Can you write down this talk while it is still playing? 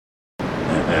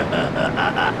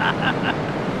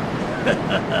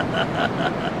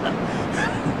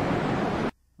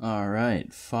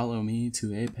Alright, follow me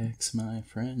to Apex, my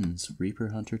friends. Reaper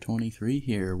Hunter 23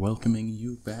 here, welcoming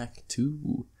you back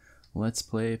to Let's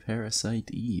Play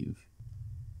Parasite Eve.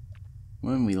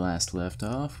 When we last left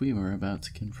off, we were about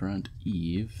to confront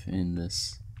Eve in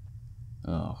this...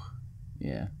 Oh,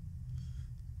 yeah.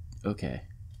 Okay.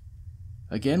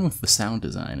 Again with the sound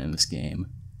design in this game.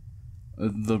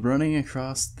 The running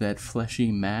across that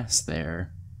fleshy mass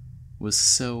there was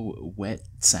so wet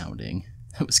sounding.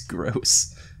 That was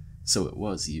gross. So it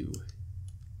was you.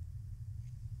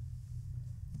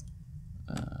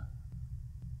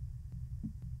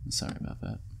 Sorry about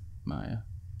that, Maya.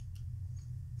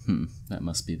 That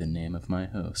must be the name of my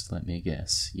host. Let me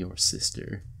guess. Your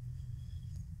sister.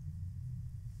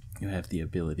 You have the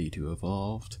ability to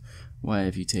evolve. Why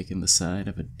have you taken the side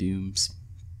of a doomed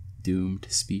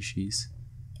species?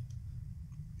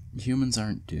 Humans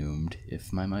aren't doomed.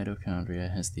 If my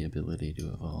mitochondria has the ability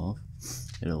to evolve,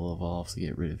 it'll evolve to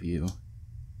get rid of you.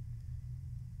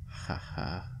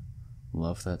 Haha.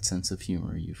 Love that sense of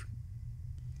humor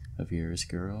of yours,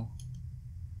 girl.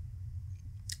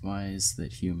 Why is it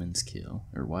that humans kill?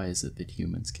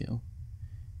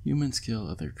 Humans kill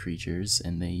other creatures,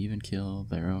 and they even kill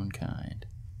their own kind.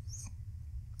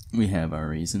 We have our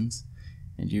reasons,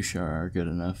 and you sure are good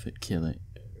enough at killing,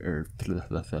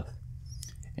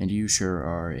 and you sure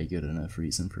are a good enough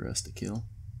reason for us to kill.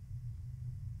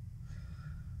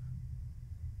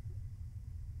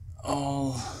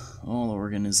 All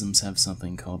organisms have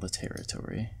something called a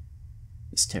territory.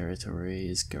 This territory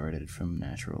is guarded from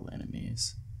natural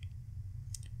enemies.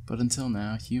 But until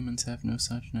now, humans have no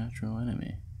such natural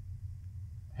enemy.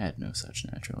 Had no such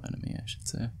natural enemy, I should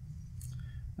say.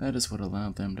 That is what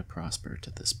allowed them to prosper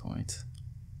to this point.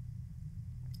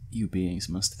 You beings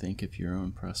must think of your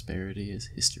own prosperity as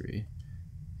history,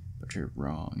 but you're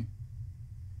wrong.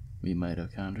 We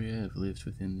mitochondria have lived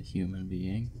within the human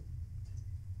being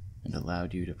and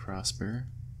allowed you to prosper.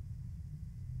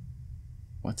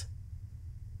 What?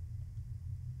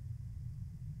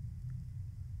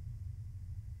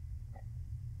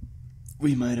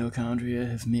 We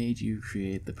mitochondria have made you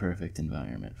create the perfect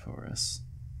environment for us.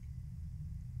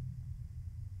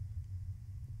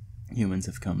 Humans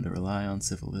have come to rely on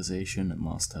civilization and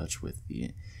lost touch with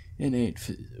the innate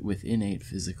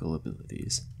physical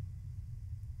abilities.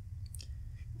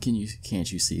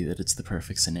 Can't you see that it's the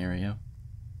perfect scenario?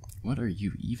 What are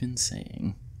you even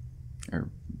saying? Or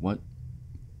what?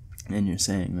 And you're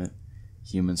saying that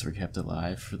humans were kept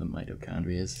alive for the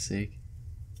mitochondria's sake?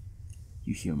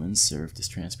 You humans served as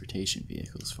transportation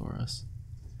vehicles for us.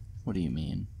 What do you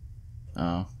mean?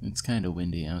 Oh, it's kind of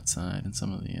windy outside, and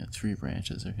some of the tree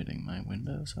branches are hitting my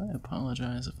window, so I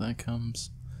apologize if that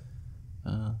comes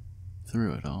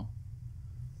through it all.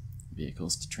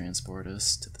 Vehicles to transport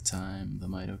us to the time the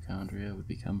mitochondria would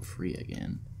become free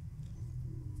again.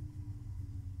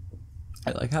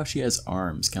 I like how she has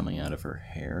arms coming out of her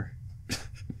hair.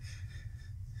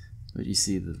 But you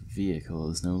see, the vehicle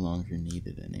is no longer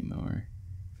needed anymore.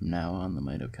 From now on, the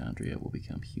mitochondria will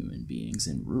become human beings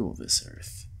and rule this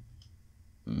earth.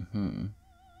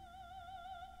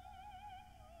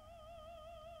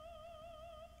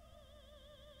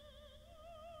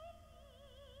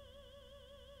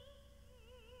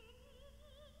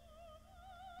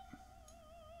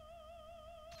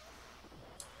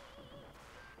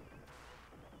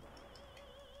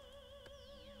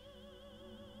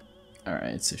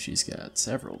 Alright, so she's got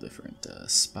several different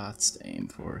spots to aim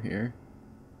for here.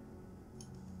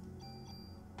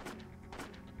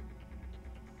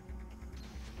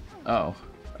 Oh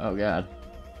god.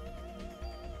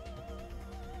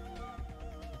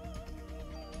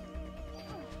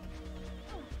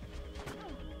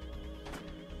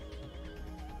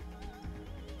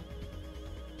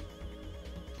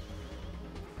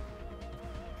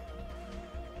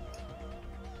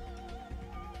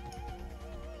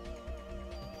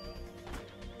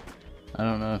 I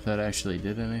don't know if that actually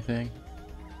did anything.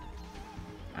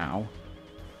 Ow.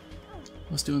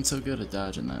 I was doing so good at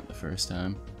dodging that the first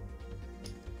time.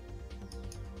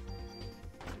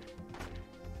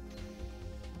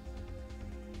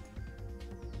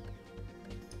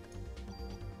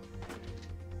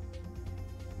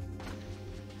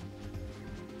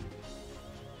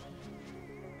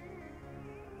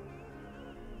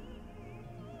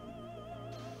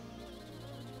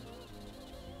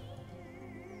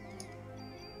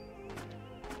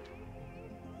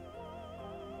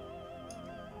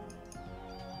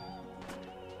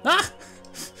 Ah!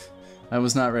 I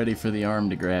was not ready for the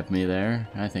arm to grab me there.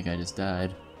 I think I just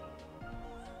died.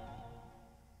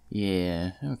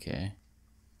 Yeah, okay.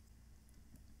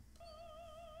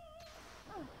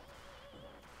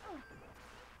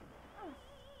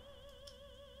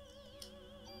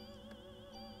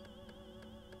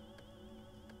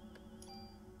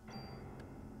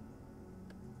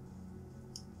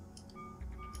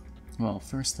 Well,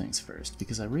 first things first,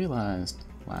 because I realized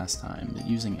last time that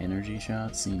using energy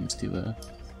shots seems to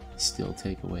still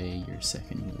take away your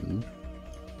second move.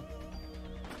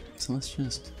 So let's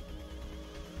just...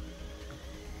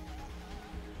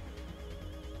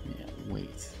 yeah,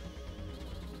 wait.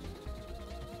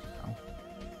 Ow.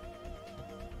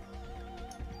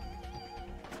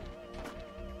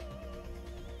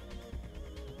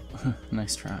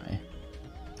 Nice try.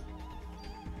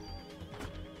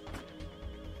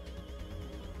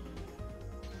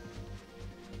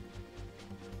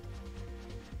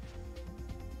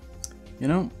 You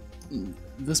know,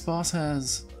 this boss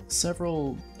has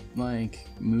several, like,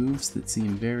 moves that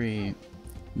seem very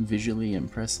visually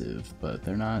impressive, but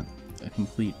they're not a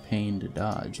complete pain to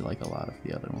dodge like a lot of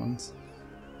the other ones.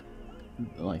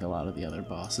 Like a lot of the other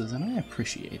bosses, and I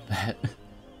appreciate that.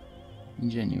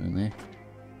 Genuinely.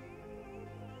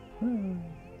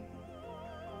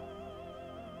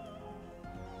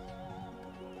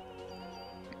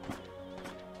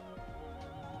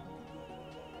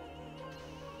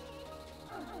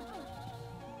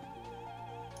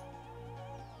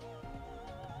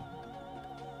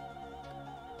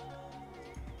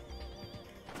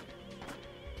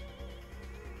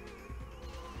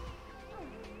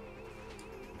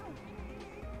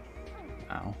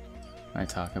 Ow. I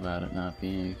talk about it not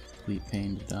being a complete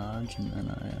pain to dodge, and then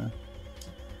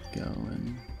I go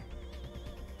and...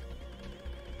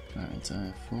 Alright, so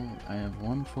I have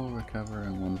one full recover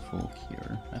and one full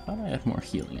cure. I thought I had more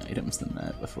healing items than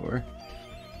that before.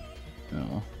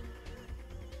 Oh.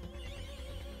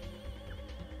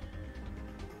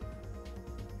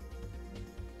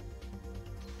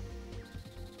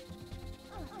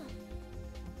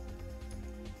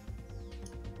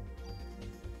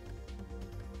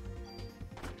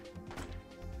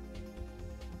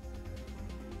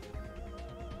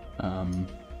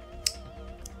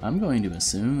 I'm going to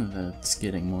assume that it's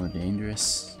getting more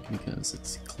dangerous because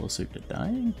it's closer to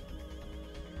dying?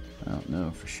 I don't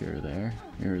know for sure there,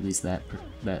 or at least that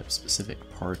specific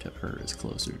part of her is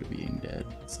closer to being dead,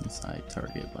 since I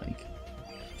target like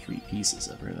 3 pieces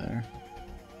of her there.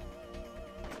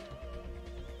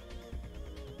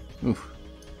 Oof.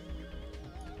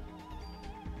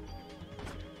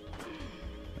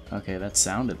 Okay, that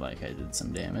sounded like I did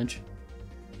some damage.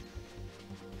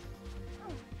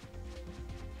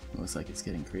 Looks like it's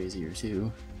getting crazier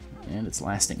too, and it's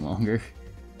lasting longer.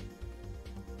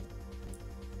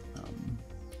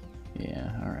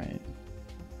 Yeah, alright.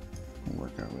 We'll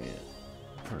work our way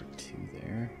at part 2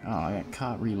 there. Oh, I got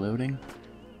caught reloading?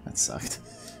 That sucked.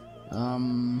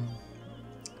 Heal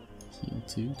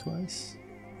 2 twice?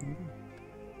 Maybe?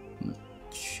 I'm a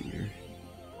shooter.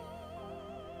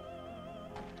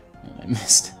 And I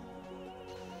missed.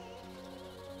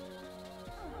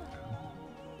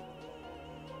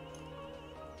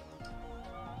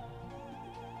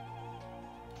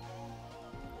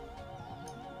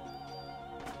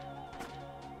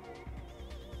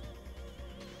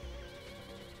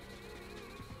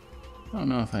 I don't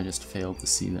know if I just failed to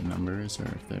see the numbers or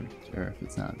if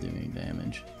it's not doing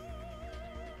damage.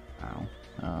 Ow.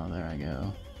 Oh, there I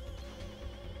go.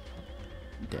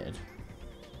 Dead.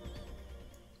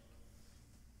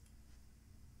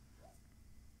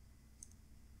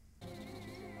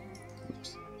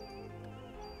 Oops.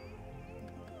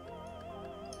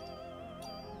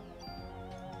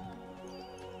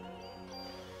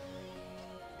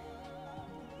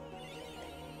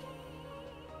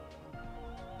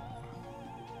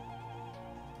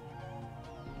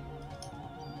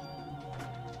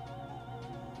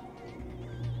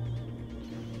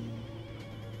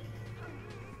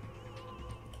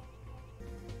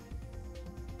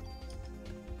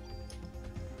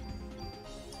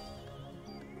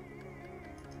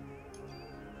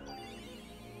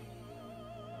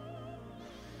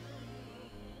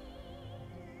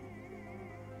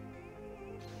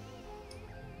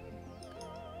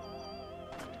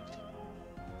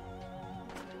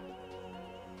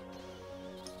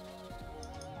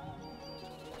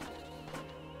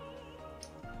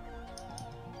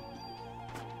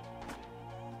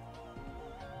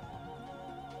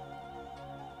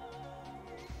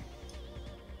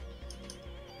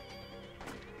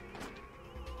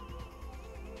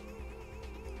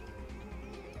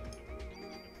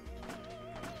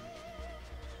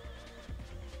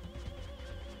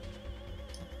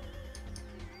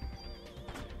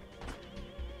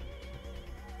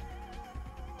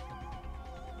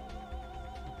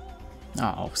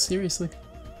 Oh, seriously?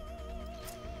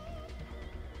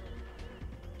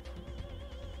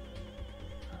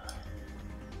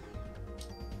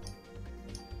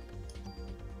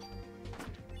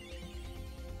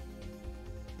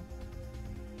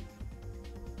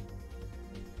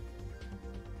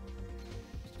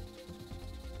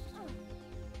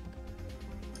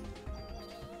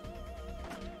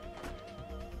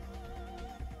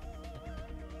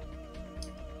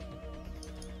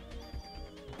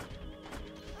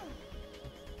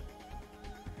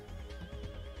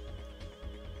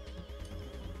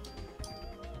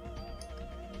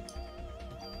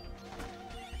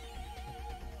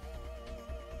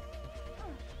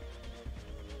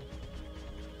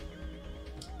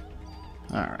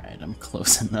 Alright, I'm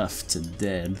close enough to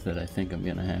dead that I think I'm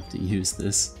gonna have to use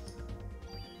this.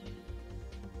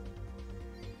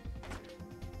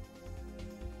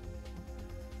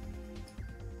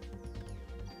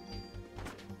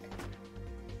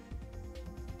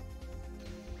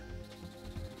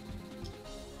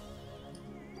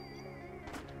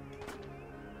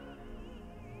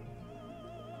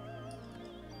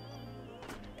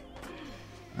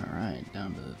 Alright,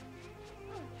 down to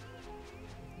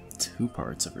 2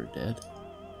 parts of her dead.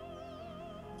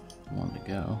 1 to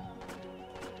go.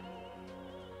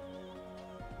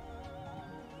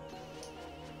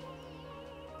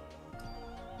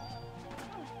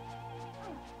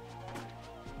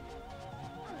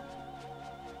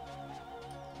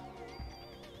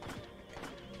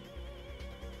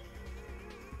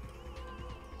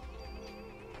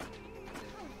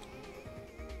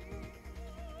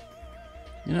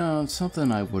 You know,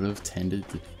 something I would tend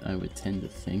to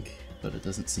think, but it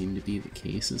doesn't seem to be the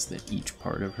case, is that each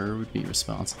part of her would be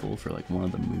responsible for like one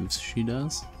of the moves she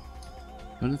does.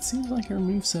 But it seems like her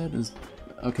moveset is...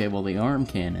 Okay, well the arm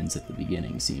cannons at the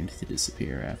beginning seemed to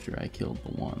disappear after I killed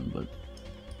the one, but...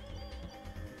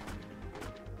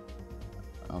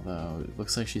 Although, it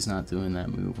looks like she's not doing that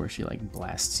move where she like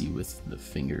blasts you with the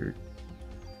finger.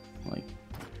 Like,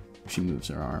 she moves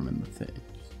her arm and the thing.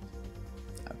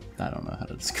 I don't know how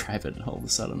to describe it. All of a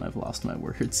sudden I've lost my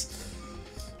words.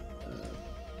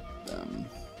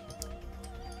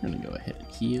 We're gonna go ahead and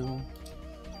heal.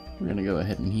 We're gonna go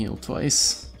ahead and heal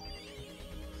twice.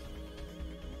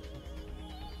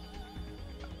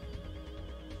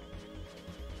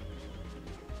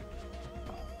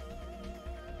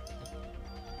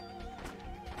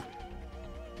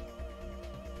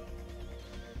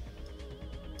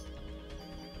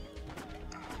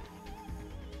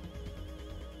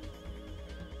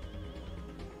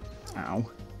 Ow.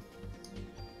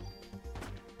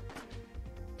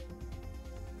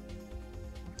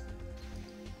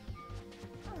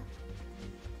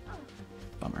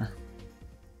 Bummer.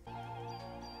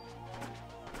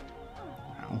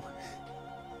 Ow.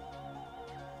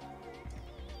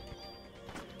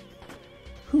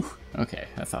 Whew. Okay,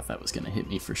 I thought that was gonna hit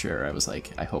me for sure. I was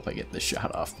like, I hope I get this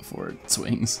shot off before it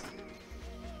swings.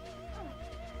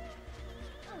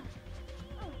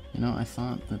 You know, I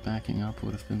thought that backing up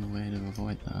would have been the way to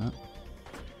avoid that.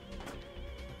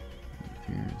 It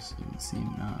appears it would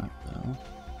seem not, though.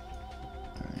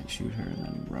 Alright, shoot her,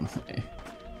 then run away.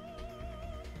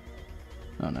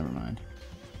 Oh, never mind.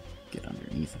 Get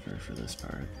underneath of her for this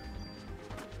part.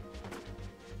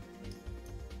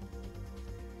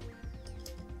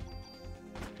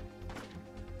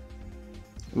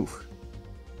 Oof.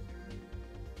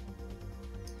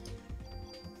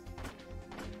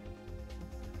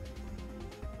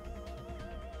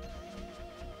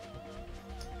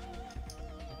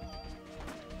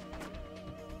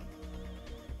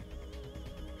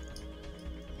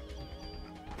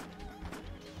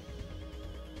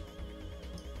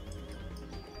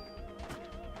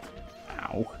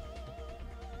 Ow.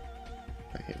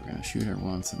 Okay, we're gonna shoot her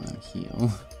once and then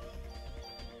heal.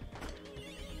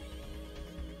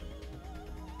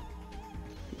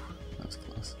 That was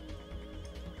close.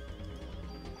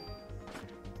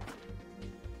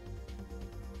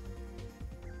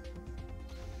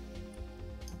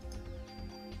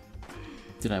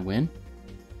 Did I win?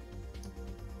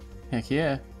 Heck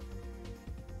yeah.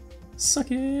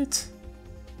 Suck it!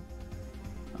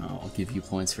 I'll give you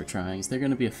points for trying. Is there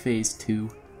going to be a phase 2?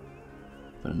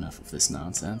 But enough of this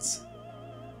nonsense.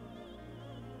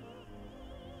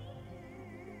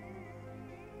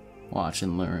 Watch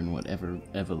and learn what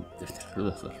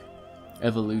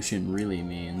evolution really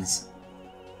means.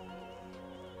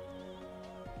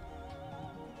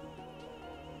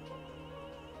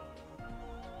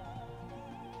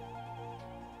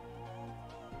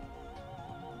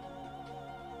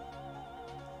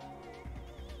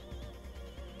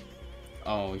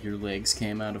 Oh, your legs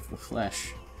came out of the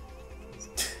flesh.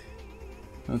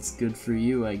 That's good for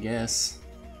you, I guess.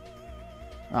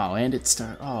 Oh, and it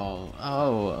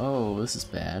oh, this is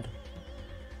bad.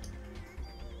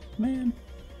 Man.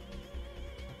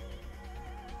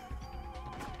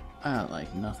 I got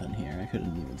like nothing here. I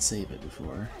couldn't even save it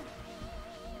before.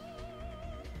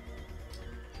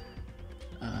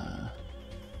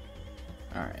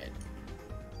 Alright.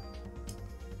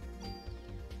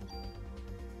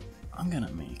 I'm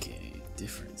gonna make a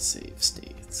different save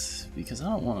state, because I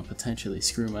don't want to potentially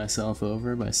screw myself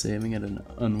over by saving at an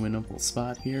unwinnable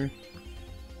spot here.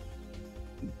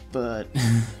 But...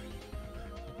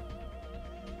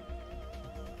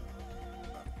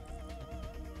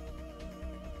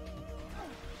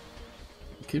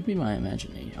 Could be my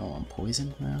imagination. Oh, I'm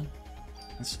poisoned now?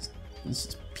 This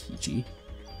is peachy.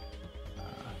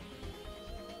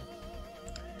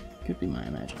 Could be my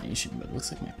imagination, but it looks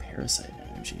like my parasite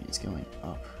energy is going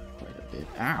up quite a bit.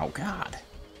 Ow, God!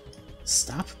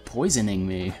 Stop poisoning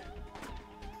me!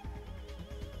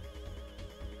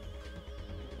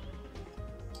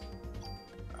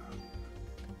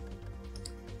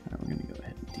 Alright, we're gonna go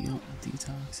ahead and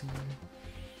detox here.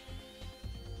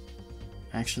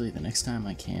 Actually, the next time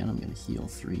I can, I'm gonna heal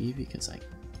 3 because I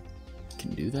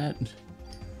can do that.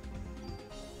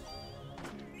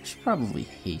 I should probably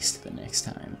haste the next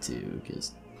time too,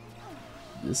 because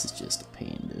this is just a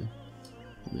pain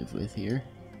to live with here.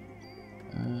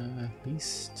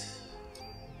 Haste.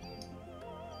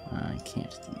 I can't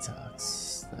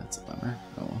detox. That's a bummer.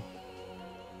 Oh well.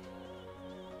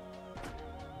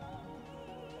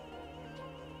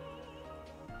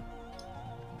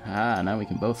 Ah, now we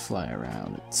can both fly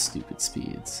around at stupid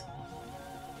speeds.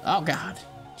 Oh God!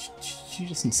 Did you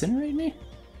just incinerate me?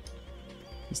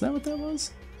 Is that what that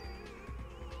was?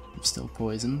 I'm still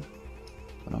poisoned,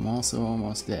 but I'm also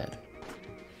almost dead.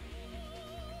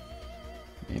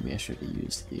 Maybe I should have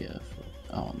used the,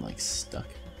 oh, I'm like stuck.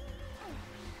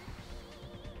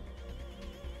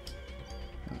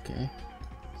 Okay.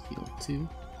 Heal 2.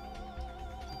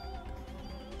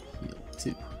 Heal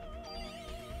 2.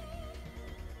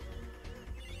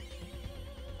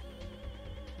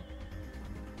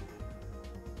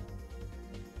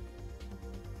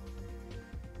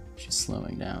 She's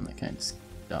slowing down, that kind of...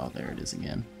 Oh, there it is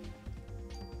again.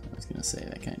 I was gonna say,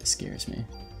 that kind of scares me.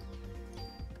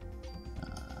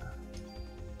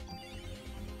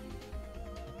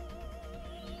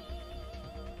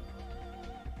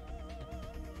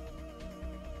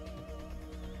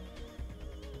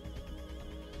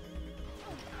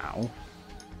 Ow.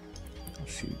 I'll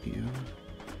shoot you.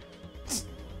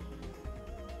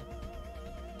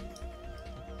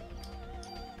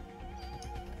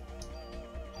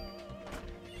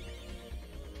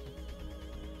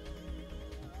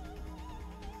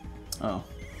 Oh.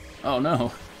 Oh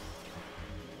no.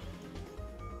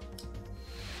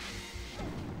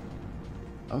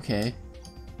 Okay.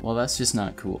 Well, that's just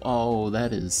not cool. Oh,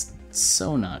 that is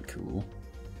so not cool.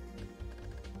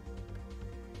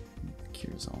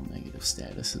 Cures all negative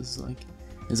statuses. Like,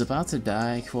 is about to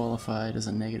die qualified as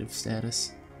a negative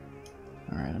status?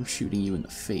 Alright, I'm shooting you in the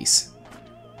face.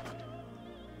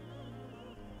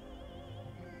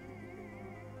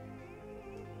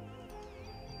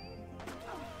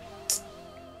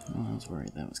 Oh, I was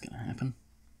worried that was gonna happen.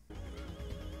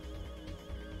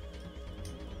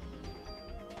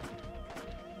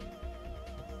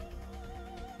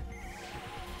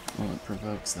 Well, it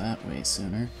provokes that way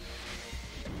sooner.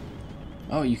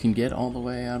 Oh, you can get all the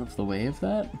way out of the way of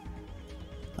that?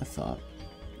 I thought...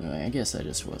 I guess I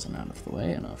just wasn't out of the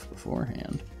way enough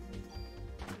beforehand.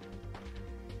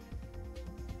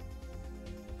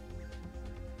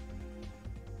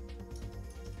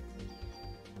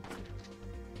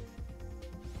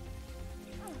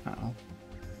 Ow.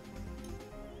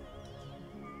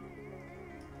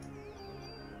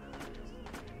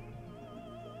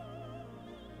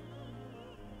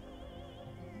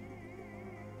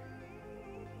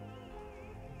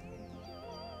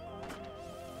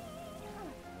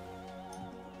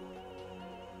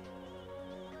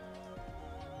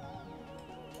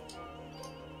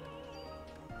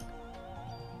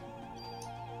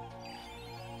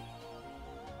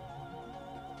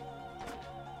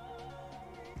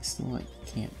 Still, like,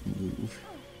 can't move.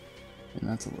 And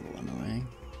that's a little annoying.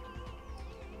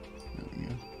 There we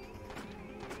go.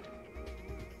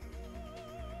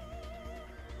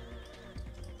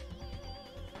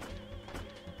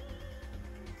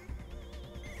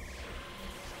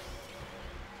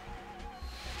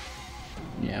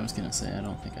 Yeah, I was gonna say, I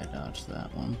don't think I dodged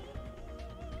that one.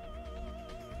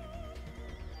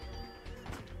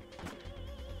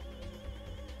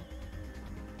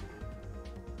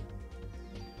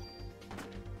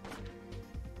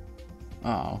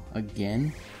 Oh,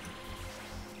 again?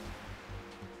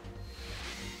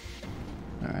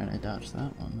 Alright, I dodged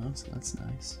that one though, so that's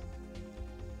nice.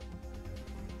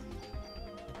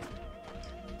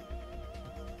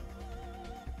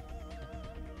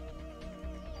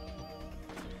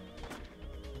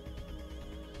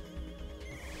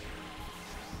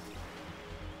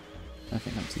 I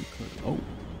think I'm too close. Oh!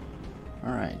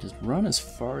 Alright, just run as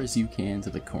far as you can to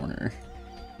the corner.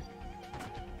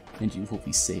 And you will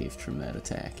be saved from that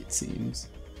attack, it seems.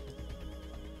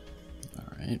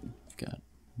 Alright, got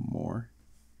more.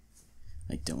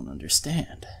 I don't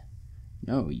understand.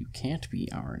 No, you can't be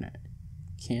our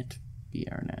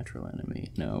natural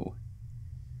enemy. No.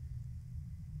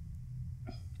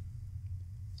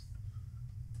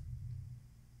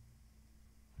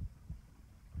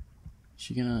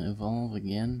 she gonna evolve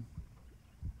again?